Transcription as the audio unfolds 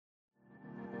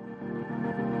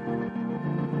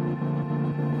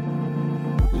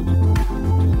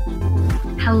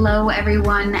Hello,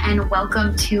 everyone, and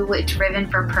welcome to Driven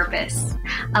for Purpose,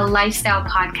 a lifestyle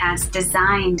podcast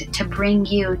designed to bring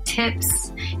you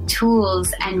tips,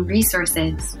 tools, and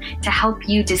resources to help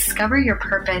you discover your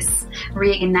purpose,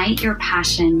 reignite your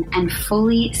passion, and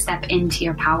fully step into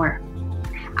your power.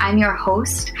 I'm your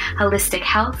host, holistic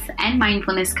health and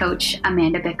mindfulness coach,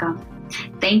 Amanda Bickham.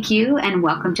 Thank you, and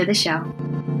welcome to the show.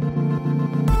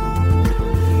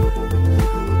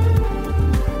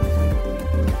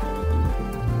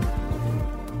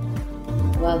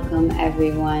 Welcome,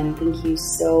 everyone. Thank you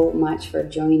so much for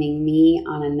joining me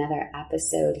on another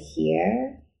episode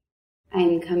here.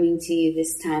 I'm coming to you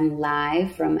this time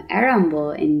live from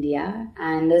Arambol, India.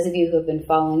 And those of you who have been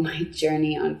following my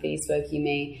journey on Facebook, you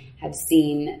may have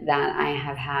seen that I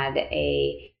have had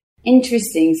a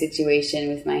interesting situation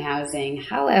with my housing.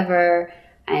 However,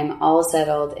 I am all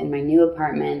settled in my new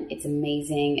apartment. It's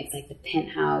amazing. It's like the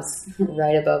penthouse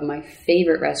right above my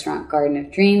favorite restaurant, Garden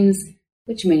of Dreams,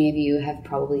 which many of you have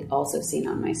probably also seen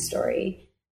on my story.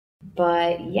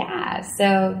 But yeah,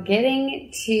 so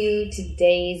getting to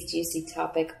today's juicy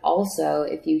topic also,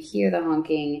 if you hear the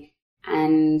honking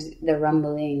and the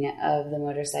rumbling of the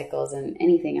motorcycles and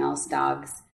anything else,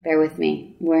 dogs, bear with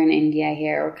me. We're in India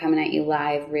here. We're coming at you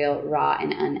live, real, raw,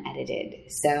 and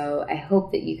unedited. So I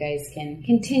hope that you guys can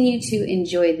continue to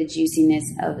enjoy the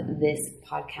juiciness of this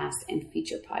podcast and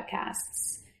future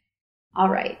podcasts. All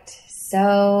right,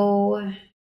 so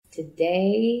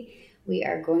today we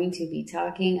are going to be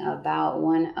talking about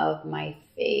one of my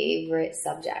favorite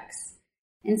subjects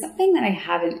and something that I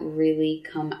haven't really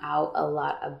come out a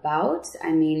lot about.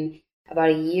 I mean,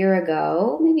 about a year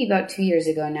ago, maybe about 2 years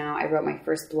ago now, I wrote my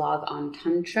first blog on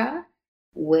Tantra,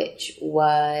 which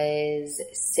was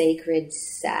sacred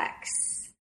sex.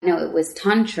 No, it was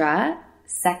Tantra,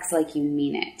 sex like you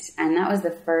mean it. And that was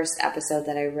the first episode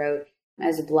that I wrote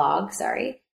as a blog,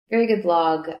 very good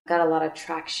blog, got a lot of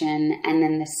traction. And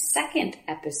then the second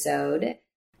episode,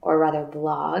 or rather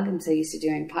blog, I'm so used to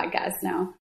doing podcasts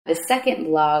now. The second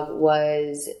blog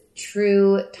was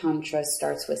True Tantra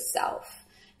Starts with Self.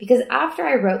 Because after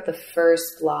I wrote the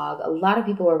first blog, a lot of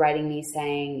people were writing me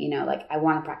saying, I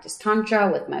want to practice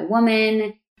Tantra with my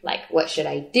woman. What should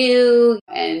I do?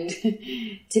 And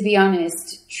to be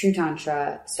honest, true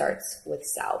Tantra starts with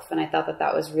self. And I thought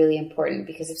that was really important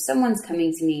because if someone's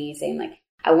coming to me saying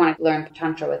I want to learn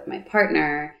Tantra with my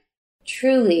partner,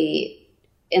 truly,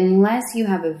 unless you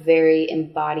have a very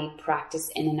embodied practice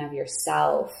in and of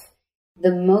yourself,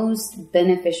 the most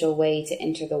beneficial way to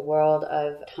enter the world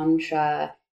of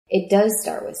Tantra, it does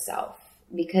start with self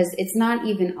because it's not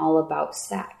even all about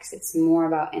sex. It's more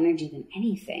about energy than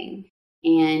anything.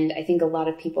 And I think a lot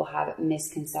of people have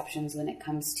misconceptions when it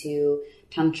comes to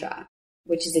Tantra,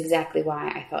 which is exactly why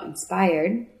I felt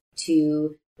inspired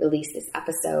to release this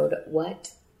episode. What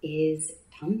is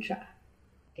Tantra?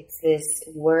 It's this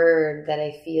word that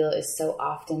I feel is so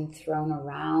often thrown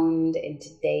around in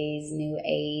today's new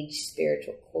age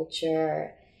spiritual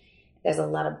culture. There's a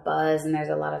lot of buzz and there's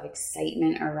a lot of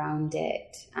excitement around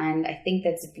it. And I think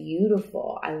that's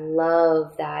beautiful. I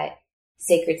love that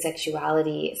sacred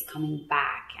sexuality is coming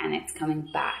back, and it's coming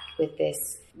back with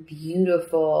this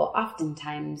beautiful,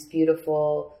 oftentimes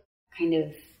beautiful kind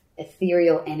of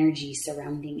ethereal energy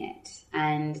surrounding it.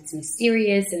 And it's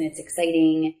mysterious and it's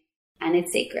exciting and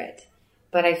it's sacred.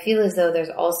 But I feel as though there's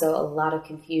also a lot of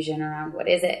confusion around what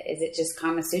is it? Is it just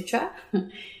Kama Sutra?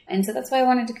 And so that's why I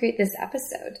wanted to create this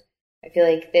episode. I feel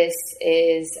like this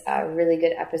is a really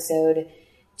good episode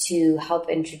to help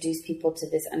introduce people to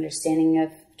this understanding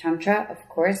of Tantra. Of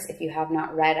course, if you have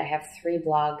not read, I have 3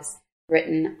 blogs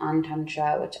written on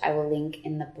Tantra, which I will link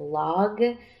in the blog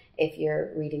if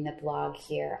you're reading the blog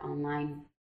here online.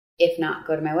 If not,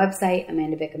 go to my website,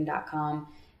 amandabickham.com,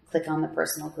 click on the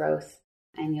personal growth,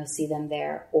 and you'll see them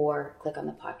there, or click on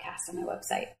the podcast on my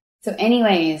website. So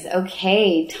anyways,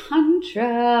 okay,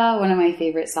 Tantra, one of my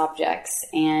favorite subjects,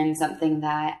 and something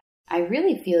that I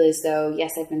really feel as though,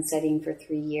 yes, I've been studying for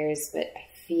 3 years, but I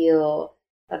feel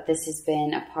that this has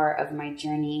been a part of my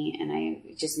journey, and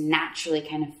I just naturally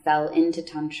kind of fell into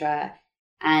Tantra.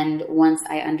 And once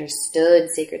I understood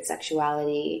sacred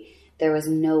sexuality, there was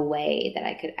no way that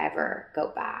I could ever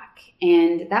go back.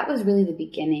 And that was really the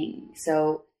beginning.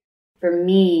 So for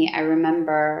me, I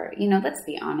remember, let's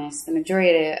be honest, the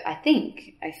majority, I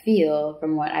feel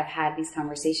from what I've had these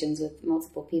conversations with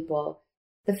multiple people,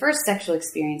 the first sexual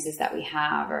experiences that we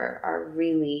have are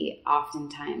really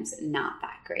oftentimes not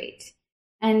that great.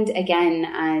 And again,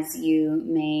 as you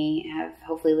may have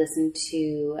hopefully listened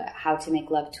to How to Make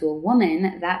Love to a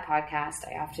Woman, that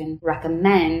podcast I often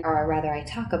recommend, or rather I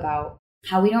talk about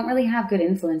how we don't really have good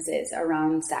influences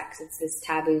around sex. It's this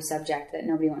taboo subject that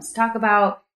nobody wants to talk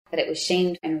about, that it was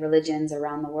shamed in religions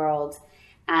around the world.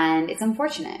 And it's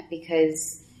unfortunate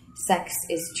because sex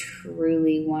is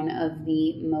truly one of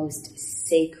the most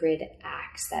sacred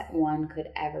acts that one could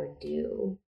ever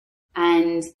do.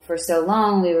 And for so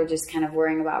long, we were just kind of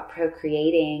worrying about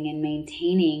procreating and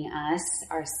maintaining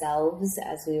ourselves,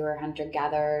 as we were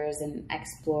hunter-gatherers and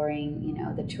exploring,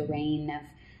 the terrain of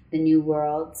the new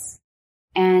worlds.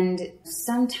 And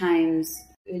sometimes,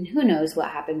 and who knows what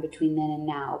happened between then and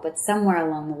now, but somewhere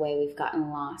along the way, we've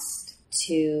gotten lost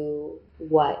to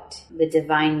what the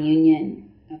divine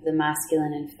union of the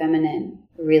masculine and feminine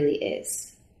really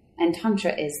is. And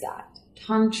Tantra is that.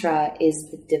 Tantra is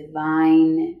the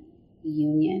divine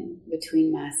union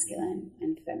between masculine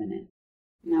and feminine.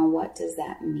 Now, what does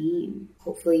that mean?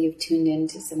 Hopefully you've tuned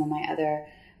into some of my other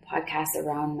podcasts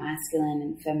around masculine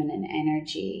and feminine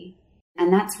energy.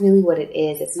 And that's really what it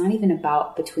is. It's not even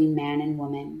about between man and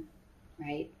woman,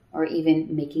 right? Or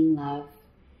even making love.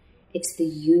 It's the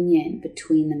union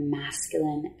between the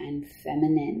masculine and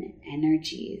feminine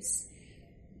energies.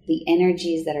 The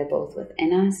energies that are both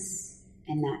within us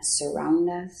and that surround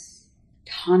us.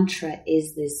 Tantra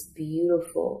is this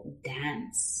beautiful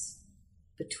dance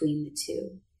between the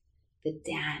two. The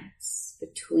dance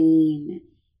between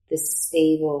the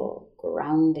stable,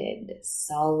 grounded,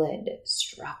 solid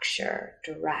structure,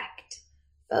 direct,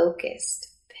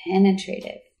 focused,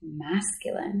 penetrative,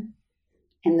 masculine,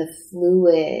 and the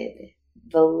fluid,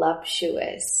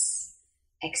 voluptuous,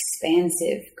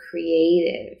 expansive,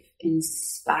 creative,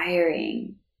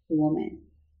 inspiring woman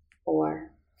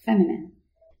or feminine.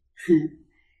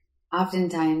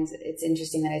 Oftentimes, it's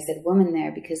interesting that I said woman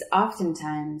there, because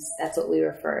oftentimes that's what we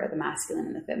refer the masculine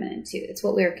and the feminine to. It's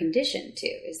what we are conditioned to,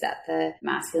 is that the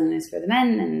masculine is for the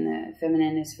men and the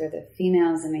feminine is for the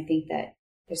females. And I think that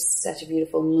there's such a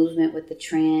beautiful movement with the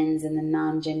trans and the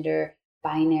non-gender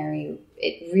binary.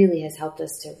 It really has helped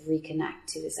us to reconnect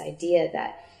to this idea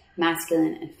that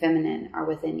masculine and feminine are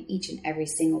within each and every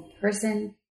single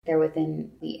person. They're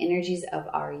within the energies of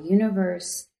our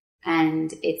universe.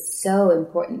 And it's so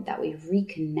important that we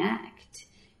reconnect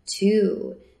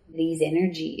to these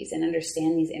energies and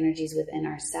understand these energies within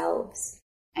ourselves.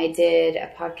 I did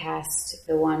a podcast,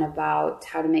 the one about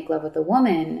how to make love with a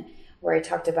woman, where I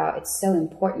talked about it's so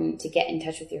important to get in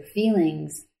touch with your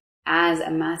feelings as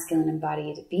a masculine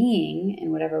embodied being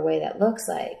in whatever way that looks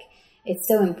like. It's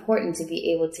so important to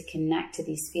be able to connect to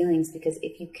these feelings, because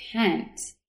if you can't,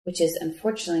 which is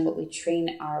unfortunately what we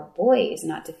train our boys,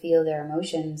 not to feel their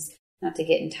emotions, not to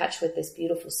get in touch with this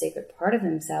beautiful sacred part of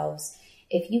themselves.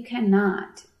 If you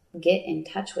cannot get in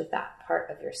touch with that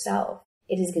part of yourself,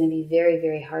 it is going to be very,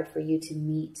 very hard for you to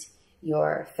meet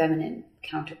your feminine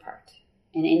counterpart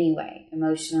in any way,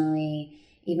 emotionally,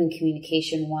 even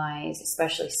communication-wise,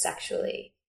 especially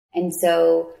sexually. And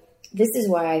so this is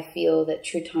why I feel that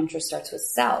true Tantra starts with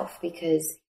self,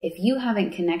 because if you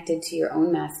haven't connected to your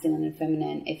own masculine and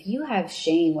feminine, if you have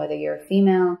shame, whether you're a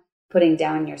female, putting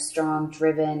down your strong,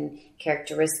 driven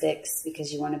characteristics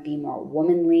because you want to be more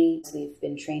womanly, as we've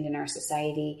been trained in our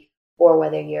society, or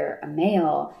whether you're a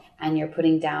male and you're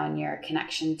putting down your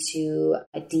connection to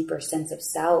a deeper sense of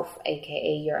self,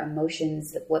 aka your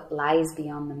emotions, what lies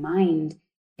beyond the mind,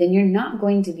 then you're not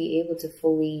going to be able to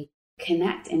fully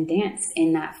connect and dance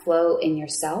in that flow in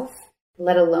yourself,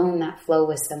 let alone that flow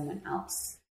with someone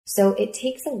else. So it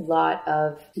takes a lot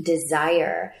of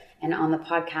desire. And on the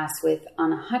podcast with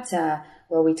Anahata,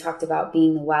 where we talked about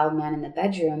being the wild man in the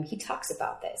bedroom, he talks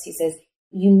about this. He says,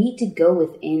 you need to go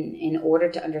within in order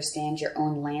to understand your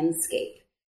own landscape.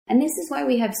 And this is why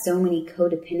we have so many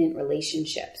codependent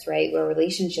relationships, right? Where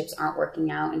relationships aren't working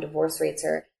out and divorce rates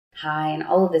are high and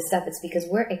all of this stuff. It's because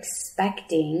we're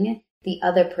expecting the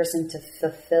other person to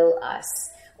fulfill us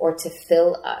or to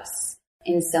fill us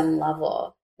in some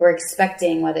level. We're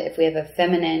expecting, whether if we have a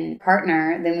feminine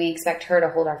partner, then we expect her to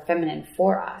hold our feminine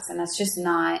for us. And that's just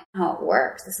not how it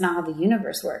works. That's not how the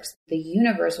universe works. The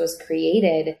universe was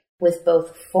created with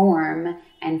both form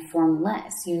and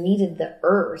formless. You needed the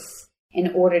earth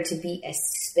in order to be a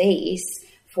space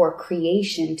for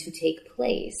creation to take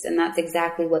place. And that's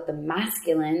exactly what the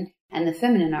masculine and the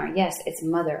feminine are. Yes, it's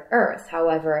Mother Earth.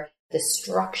 However, the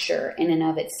structure in and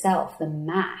of itself, the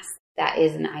mass, that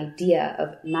is an idea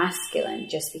of masculine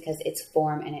just because it's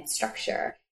form and its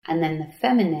structure. And then the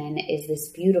feminine is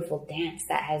this beautiful dance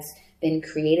that has been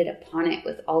created upon it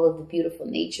with all of the beautiful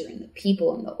nature and the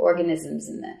people and the organisms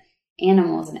and the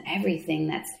animals and everything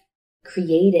that's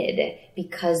created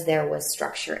because there was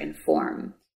structure and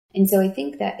form. And so I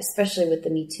think that especially with the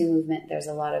Me Too movement, there's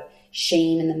a lot of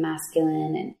shame in the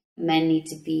masculine and men need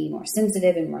to be more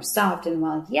sensitive and more soft. And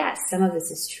while, yes, some of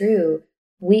this is true,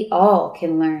 we all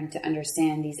can learn to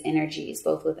understand these energies,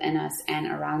 both within us and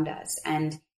around us.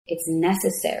 And it's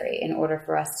necessary in order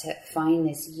for us to find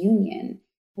this union,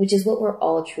 which is what we're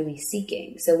all truly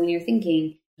seeking. So when you're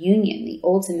thinking union, the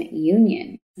ultimate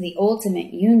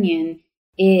union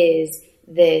is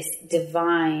this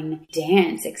divine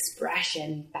dance,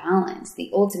 expression, balance. The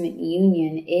ultimate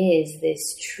union is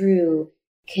this true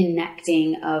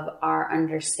connecting of our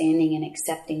understanding and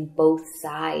accepting both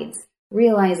sides,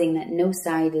 realizing that no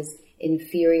side is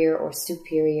inferior or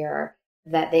superior,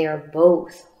 that they are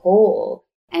both whole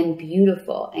and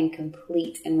beautiful and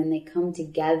complete. And when they come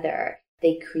together,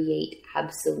 they create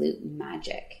absolute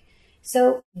magic.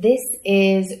 So this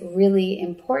is really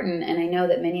important. And I know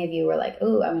that many of you were like,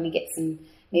 oh, I'm going to get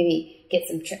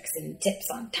some tricks and tips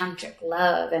on tantric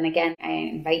love. And again, I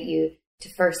invite you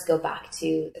to first go back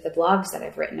to the blogs that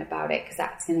I've written about it, because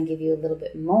that's going to give you a little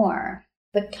bit more.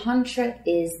 But Tantra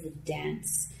is the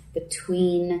dance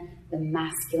between the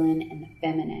masculine and the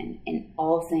feminine in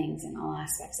all things, in all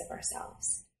aspects of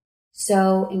ourselves.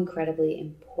 So incredibly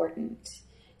important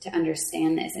to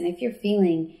understand this. And if you're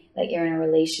feeling like you're in a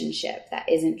relationship that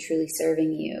isn't truly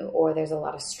serving you, or there's a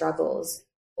lot of struggles,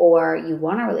 or you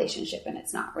want a relationship and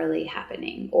it's not really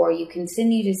happening, or you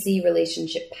continue to see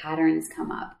relationship patterns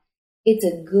come up, it's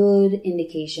a good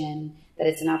indication that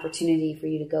it's an opportunity for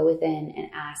you to go within and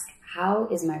ask, how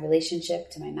is my relationship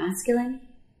to my masculine?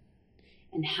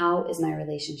 And how is my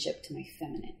relationship to my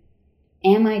feminine?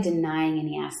 Am I denying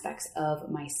any aspects of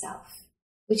myself?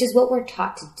 Which is what we're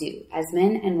taught to do. As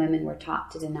men and women, we're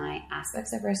taught to deny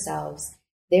aspects of ourselves.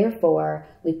 Therefore,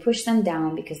 we push them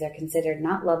down because they're considered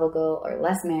not lovable or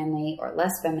less manly or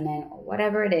less feminine or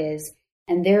whatever it is.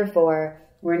 And therefore,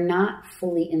 we're not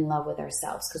fully in love with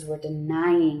ourselves because we're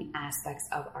denying aspects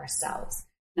of ourselves.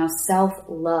 Now,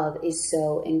 self-love is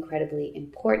so incredibly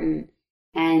important.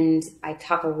 And I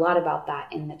talk a lot about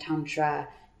that in the Tantra.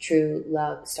 True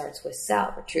love starts with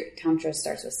self, or Tantra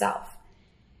starts with self.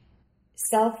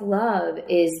 Self-love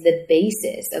is the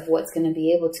basis of what's going to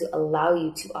be able to allow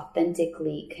you to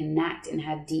authentically connect and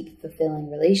have deep,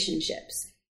 fulfilling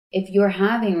relationships. If you're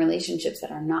having relationships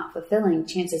that are not fulfilling,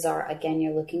 chances are, again,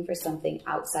 you're looking for something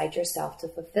outside yourself to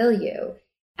fulfill you.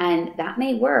 And that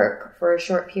may work for a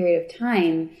short period of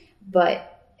time,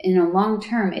 but in a long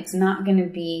term, it's not going to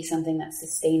be something that's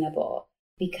sustainable,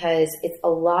 because it's a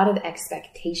lot of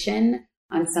expectation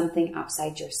on something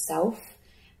outside yourself.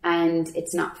 And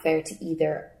it's not fair to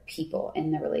either people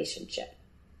in the relationship.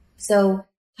 So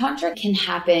Tantra can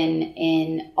happen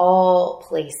in all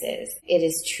places. It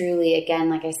is truly, again,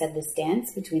 like I said, this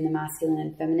dance between the masculine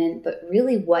and feminine, but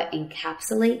really what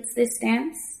encapsulates this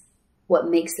dance, what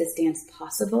makes this dance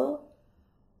possible,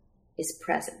 is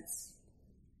presence.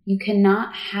 You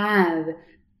cannot have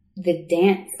the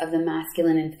dance of the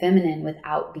masculine and feminine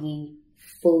without being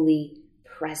fully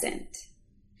present.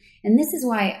 And this is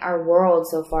why our world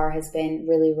so far has been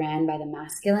really ran by the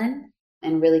masculine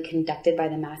and really conducted by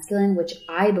the masculine, which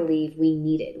I believe we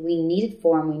needed. We needed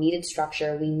form, we needed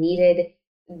structure, we needed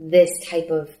this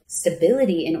type of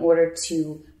stability in order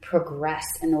to progress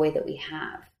in the way that we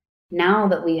have. Now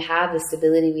that we have the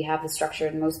stability, we have the structure,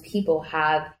 and most people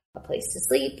have a place to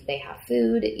sleep, they have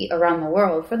food around the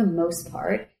world for the most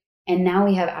part. And now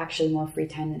we have actually more free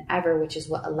time than ever, which is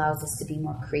what allows us to be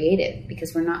more creative,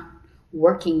 because we're not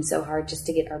working so hard just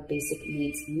to get our basic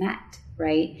needs met,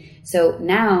 right? So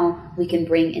now we can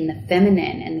bring in the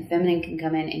feminine, and the feminine can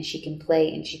come in and she can play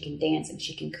and she can dance and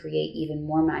she can create even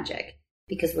more magic,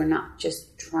 because we're not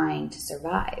just trying to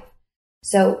survive.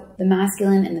 So the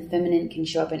masculine and the feminine can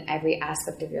show up in every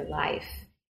aspect of your life.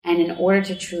 And in order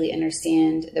to truly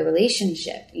understand the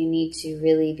relationship, you need to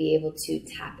really be able to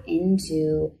tap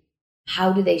into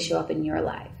how do they show up in your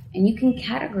life. And you can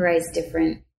categorize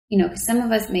different, because some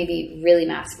of us may be really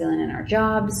masculine in our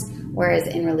jobs, whereas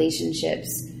in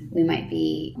relationships, we might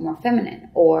be more feminine.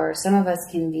 Or some of us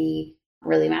can be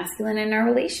really masculine in our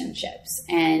relationships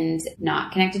and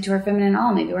not connected to our feminine at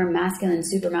all. Maybe we're masculine,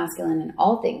 super masculine in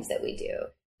all things that we do.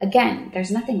 Again,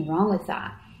 there's nothing wrong with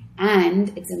that.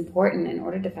 And it's important in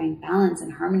order to find balance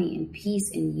and harmony and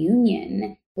peace and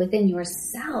union within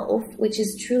yourself, which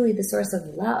is truly the source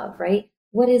of love, right?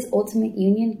 What is ultimate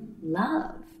union?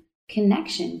 Love,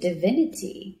 connection,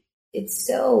 divinity. It's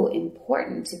so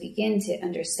important to begin to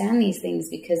understand these things,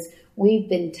 because we've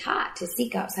been taught to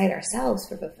seek outside ourselves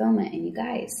for fulfillment. And you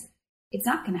guys, it's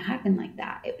not going to happen like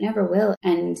that. It never will.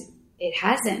 And it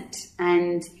hasn't.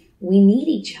 And we need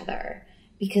each other,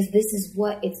 because this is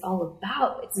what it's all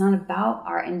about. It's not about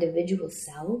our individual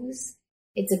selves.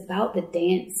 It's about the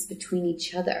dance between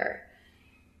each other.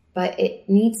 But it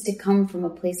needs to come from a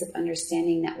place of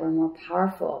understanding that we're more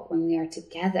powerful when we are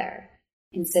together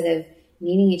instead of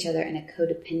needing each other in a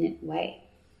codependent way.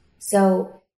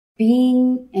 So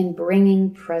being and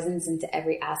bringing presence into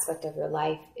every aspect of your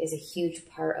life is a huge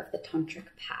part of the tantric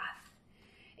path.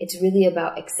 It's really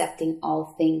about accepting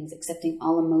all things, accepting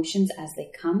all emotions as they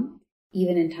come,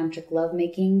 even in tantric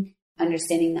lovemaking,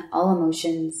 understanding that all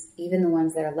emotions, even the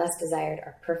ones that are less desired,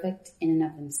 are perfect in and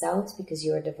of themselves because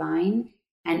you are divine.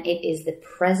 And it is the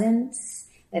presence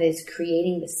that is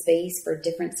creating the space for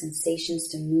different sensations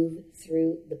to move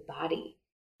through the body.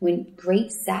 When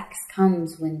great sex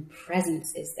comes when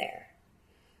presence is there.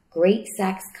 Great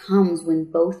sex comes when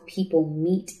both people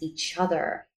meet each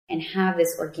other and have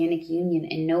this organic union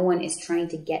and no one is trying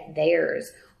to get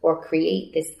theirs or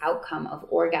create this outcome of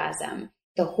orgasm.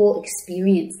 The whole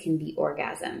experience can be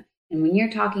orgasm. And when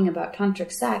you're talking about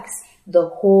tantric sex, the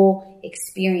whole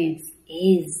experience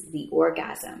is the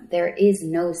orgasm. There is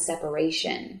no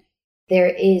separation. There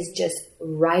is just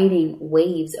riding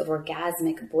waves of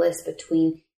orgasmic bliss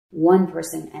between one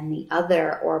person and the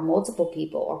other, or multiple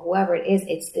people, or whoever it is.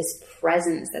 It's this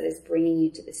presence that is bringing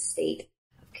you to the state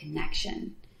of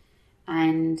connection.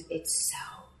 And it's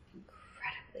so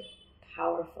incredibly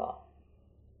powerful.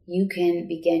 You can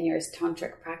begin your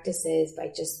tantric practices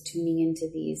by just tuning into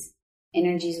these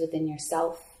energies within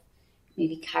yourself,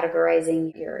 maybe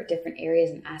categorizing your different areas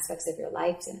and aspects of your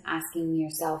life and asking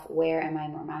yourself, where am I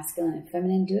more masculine and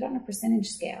feminine? Do it on a percentage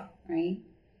scale, right?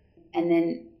 And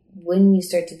then when you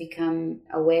start to become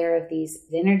aware of these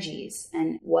energies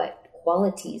and what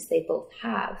qualities they both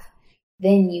have,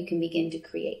 then you can begin to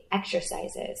create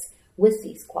exercises with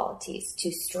these qualities to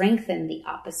strengthen the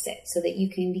opposite so that you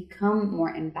can become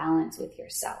more in balance with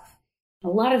yourself. A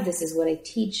lot of this is what I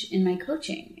teach in my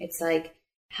coaching. It's like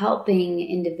helping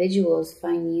individuals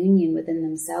find union within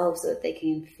themselves so that they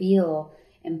can feel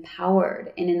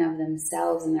empowered in and of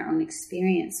themselves and their own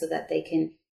experience so that they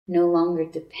can no longer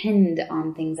depend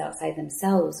on things outside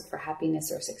themselves for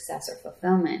happiness or success or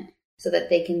fulfillment, so that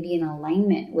they can be in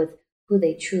alignment with who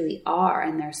they truly are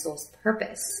and their soul's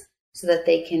purpose, so that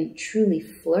they can truly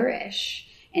flourish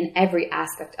in every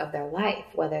aspect of their life,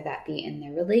 whether that be in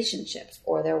their relationships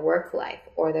or their work life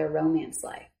or their romance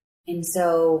life. And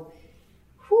so,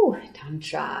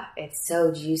 Tantra, it's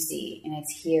so juicy and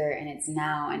it's here and it's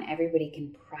now and everybody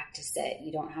can practice it.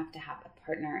 You don't have to have a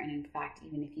partner. And in fact,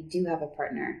 even if you do have a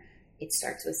partner, it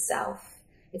starts with self.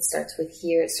 It starts with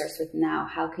here. It starts with now.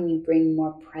 How can you bring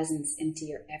more presence into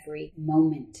your every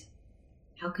moment?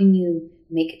 How can you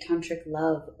make tantric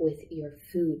love with your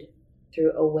food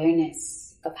through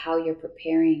awareness of how you're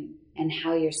preparing and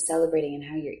how you're celebrating and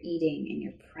how you're eating and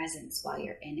your presence while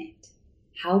you're in it?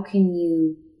 How can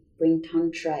you bring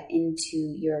tantra into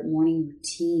your morning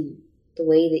routine, the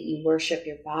way that you worship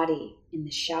your body in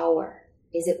the shower?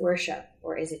 Is it worship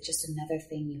or is it just another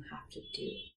thing you have to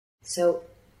do? So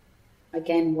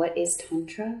again, what is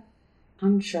Tantra?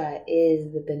 Tantra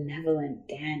is the benevolent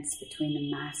dance between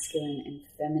the masculine and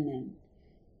feminine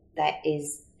that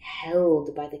is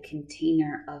held by the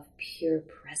container of pure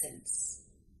presence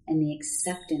and the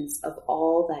acceptance of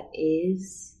all that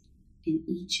is in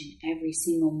each and every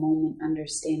single moment,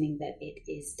 understanding that it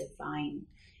is divine.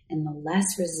 And the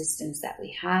less resistance that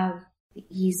we have, the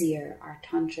easier our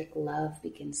tantric love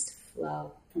begins to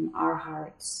flow from our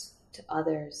hearts to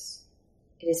others.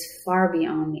 It is far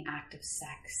beyond the act of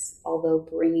sex, although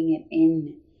bringing it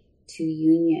in to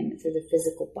union through the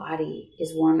physical body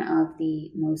is one of the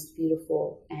most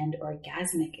beautiful and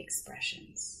orgasmic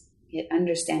expressions. Yet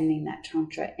understanding that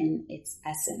Tantra in its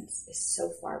essence is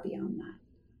so far beyond that.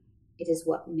 It is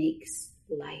what makes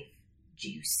life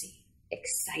juicy,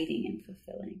 exciting, and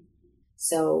fulfilling.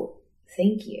 So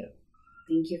thank you.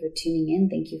 Thank you for tuning in.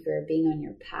 Thank you for being on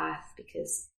your path,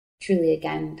 because truly,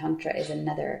 again, Tantra is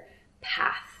another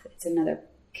path. It's another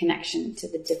connection to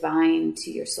the divine,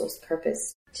 to your soul's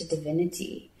purpose, to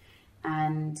divinity.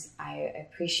 And I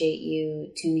appreciate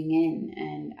you tuning in,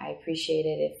 and I appreciate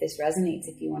it if this resonates,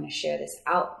 if you want to share this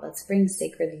out. Let's bring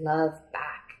sacred love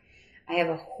back. I have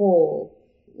a whole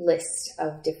list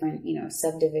of different,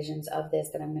 subdivisions of this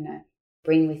that I'm going to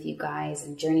bring with you guys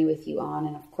and journey with you on.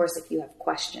 And of course, if you have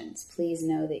questions, please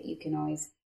know that you can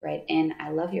always write in. I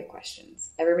love your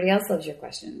questions. Everybody else loves your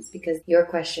questions because your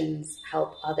questions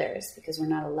help others, because we're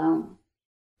not alone.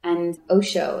 And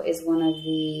Osho is one of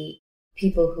the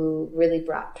people who really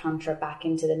brought Tantra back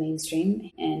into the mainstream,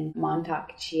 and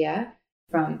Mantak Chia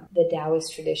from the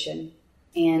Taoist tradition.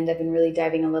 And I've been really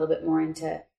diving a little bit more into,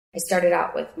 I started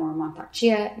out with more Mantak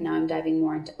Chia, now I'm diving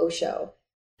more into Osho.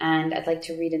 And I'd like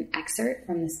to read an excerpt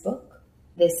from this book.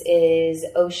 This is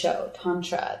Osho,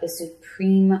 Tantra, the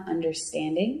Supreme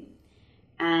Understanding.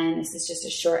 And this is just a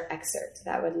short excerpt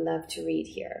that I would love to read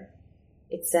here.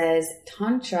 It says,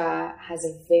 Tantra has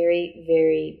a very,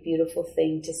 very beautiful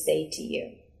thing to say to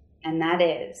you. And that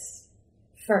is,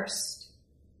 first,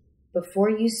 before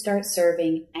you start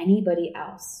serving anybody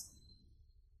else,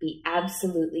 be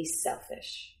absolutely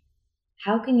selfish.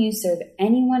 How can you serve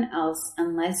anyone else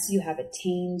unless you have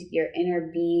attained your inner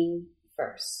being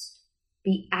first?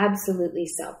 Be absolutely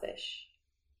selfish.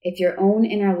 If your own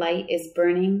inner light is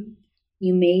burning,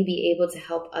 you may be able to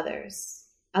help others.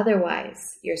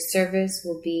 Otherwise, your service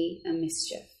will be a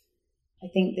mischief. I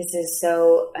think this is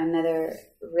another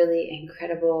really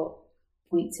incredible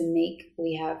point to make.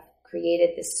 We have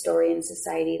created this story in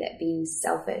society that being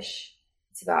selfish,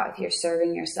 it's about if you're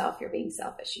serving yourself, you're being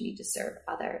selfish. You need to serve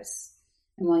others.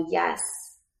 And while yes,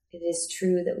 it is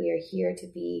true that we are here to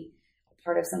be a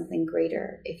part of something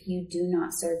greater, if you do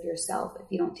not serve yourself, if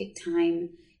you don't take time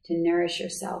to nourish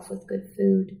yourself with good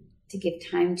food, to give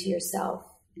time to yourself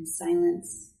in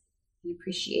silence and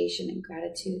appreciation and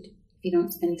gratitude, if you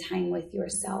don't spend time with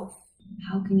yourself,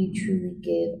 how can you truly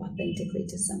give authentically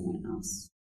to someone else?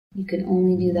 You can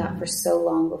only do that for so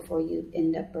long before you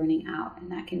end up burning out.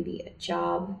 And that can be a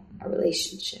job, a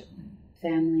relationship,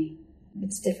 family.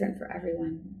 It's different for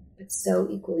everyone, but so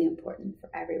equally important for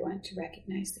everyone to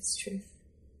recognize this truth.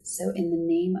 So in the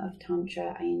name of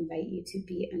Tantra, I invite you to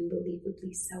be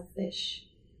unbelievably selfish,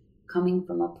 coming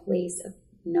from a place of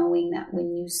knowing that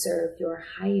when you serve your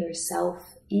higher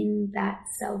self in that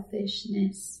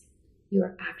selfishness, you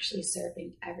are actually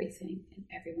serving everything and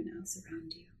everyone else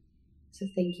around you. So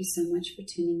thank you so much for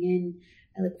tuning in.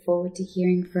 I look forward to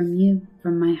hearing from you,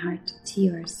 from my heart to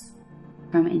yours,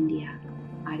 from India.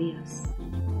 Adios.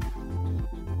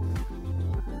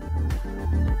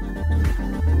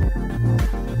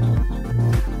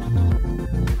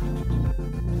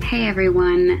 Hey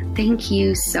everyone, thank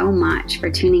you so much for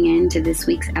tuning in to this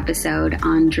week's episode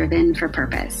on Driven for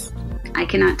Purpose. I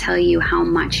cannot tell you how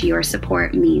much your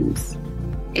support means.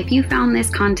 If you found this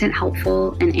content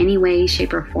helpful in any way,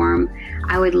 shape, or form,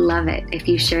 I would love it if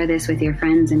you share this with your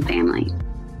friends and family.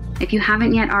 If you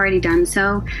haven't yet already done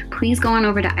so, please go on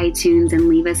over to iTunes and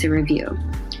leave us a review.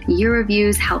 Your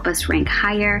reviews help us rank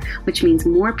higher, which means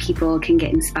more people can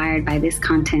get inspired by this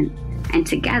content, and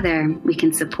together we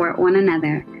can support one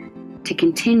another to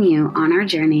continue on our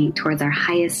journey towards our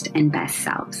highest and best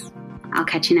selves. I'll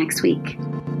catch you next week.